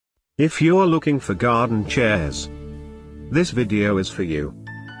If you're looking for garden chairs, this video is for you.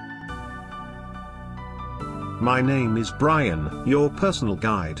 My name is Brian, your personal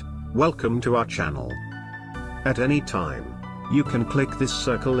guide. Welcome to our channel. At any time, you can click this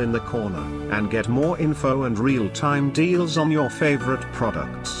circle in the corner and get more info and real-time deals on your favorite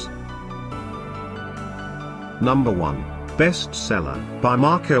products. Number 1. Bestseller by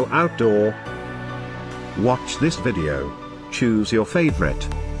Marko Outdoor. Watch this video. Choose your favorite.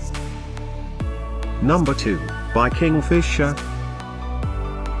 Number 2, by Kingfisher.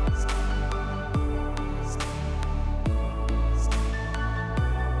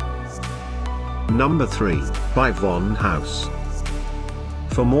 Number 3, by VonHaus.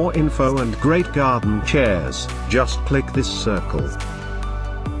 For more info and great garden chairs, just click this circle.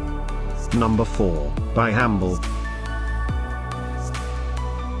 Number 4, by Hamble.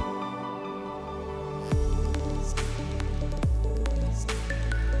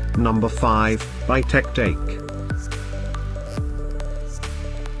 Number 5, by TecTake.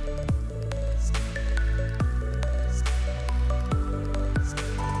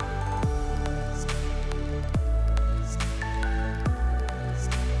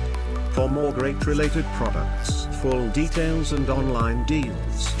 For more great related products, full details and online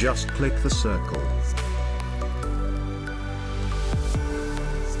deals, just click the circle.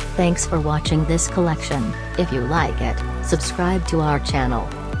 Thanks for watching this collection. If you like it, subscribe to our channel.